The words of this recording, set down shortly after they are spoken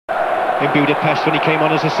in Budapest when he came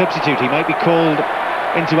on as a substitute. He might be called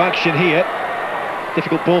into action here.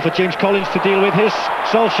 Difficult ball for James Collins to deal with. His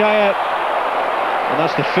Solskjaer, and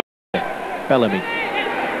that's the first. Bellamy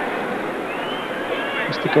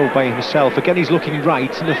has to go by himself again. He's looking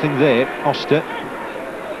right, nothing there. Oster.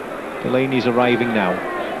 Delaney's arriving now.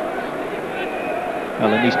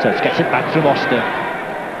 Bellamy's touch gets it back from Oster.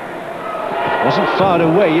 Wasn't far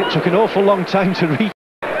away. It took an awful long time to reach.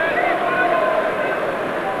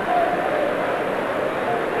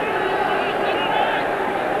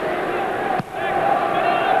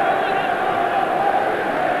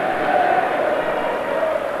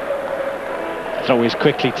 Throw is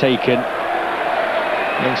quickly taken.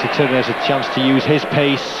 Yancey Turner has a chance to use his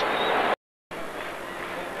pace.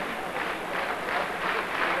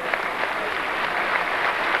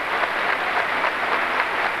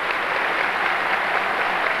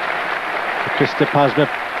 Krista Pasma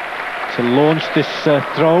to launch this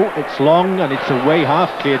throw. It's long and it's away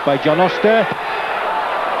half, cleared by John Oster.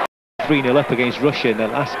 3-0 up against Russia in their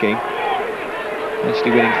last game,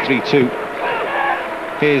 eventually winning 3-2.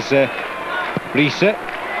 Here's Risa.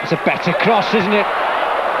 It's a better cross, isn't it?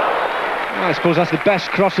 I suppose that's the best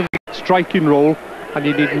cross of the striking role, and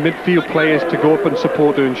you need midfield players to go up and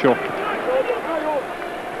support Earnshaw.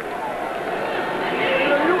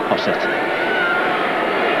 Offset.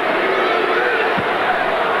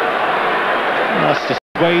 That's just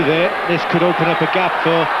way there. This could open up a gap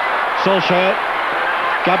for Solskjaer.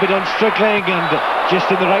 Gabidon struggling, and just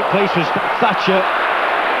in the right place was Thatcher.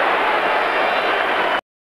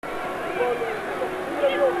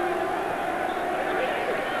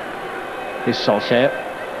 Here's Solskjaer.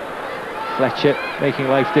 Fletcher making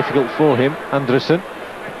life difficult for him. Anderson.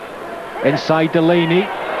 Inside Delaney.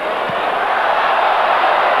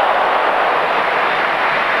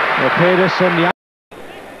 Pedersen.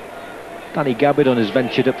 Danny Gabidon has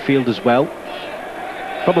ventured upfield as well.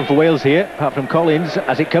 Problem for Wales here, apart from Collins,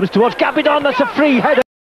 as it comes towards Gabidon. That's a free header.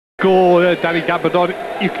 Goal, Danny Gabidon.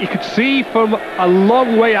 You could see from a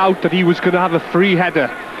long way out that he was going to have a free header.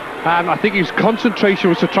 And I think his concentration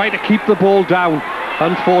was to try to keep the ball down.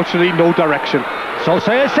 Unfortunately, no direction.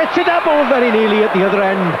 Solskjaer sets it up, all very nearly at the other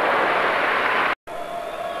end.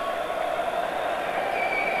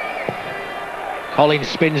 Collins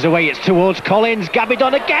spins away, it's towards Collins.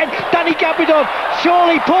 Gabidon again, Danny Gabidon.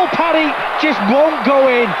 Surely Paul Parry just won't go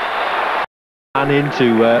in. And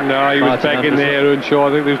into no, he was begging there, Earnshaw.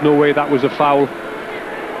 I think there's no way that was a foul.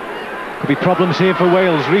 Could be problems here for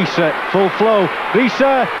Wales. Risa, full flow.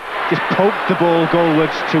 Risa just poked the ball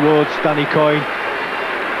goalwards towards Danny Coyne.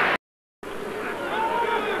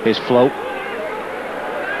 Here's Flo.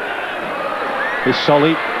 Here's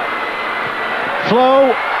Solly.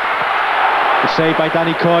 Flo. The save by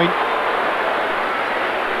Danny Coyne.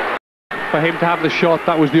 For him to have the shot,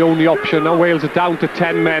 that was the only option. Now Wales are down to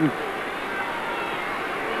 10 men.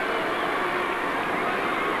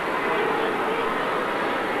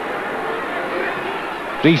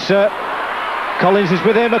 Risa. Collins is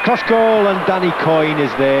with him across goal, and Danny Coyne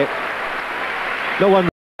is there. No one.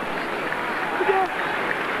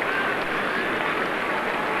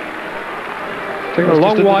 Taking a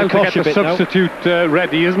long while to get the substitute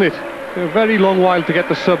ready, isn't it? A very long while to get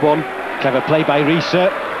the sub on. Clever play by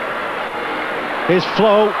Risa. Here's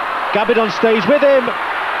Flo. Gabidon stays with him.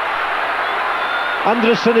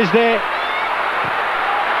 Anderson is there.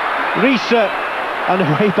 Risa, and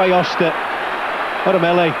away by Oster. What a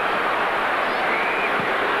melee.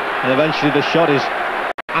 And eventually the shot is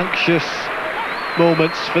anxious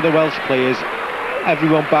moments for the Welsh players.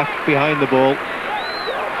 Everyone back behind the ball.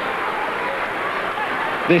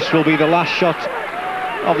 This will be the last shot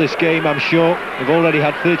of this game, I'm sure. We've already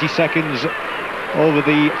had 30 seconds over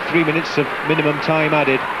the 3 minutes of minimum time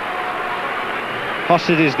added.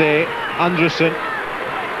 Hossett is there. Anderson.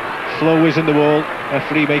 Flo is in the wall.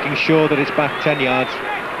 Referee making sure that it's back 10 yards.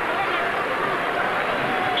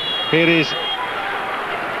 Here is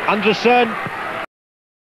Anderson.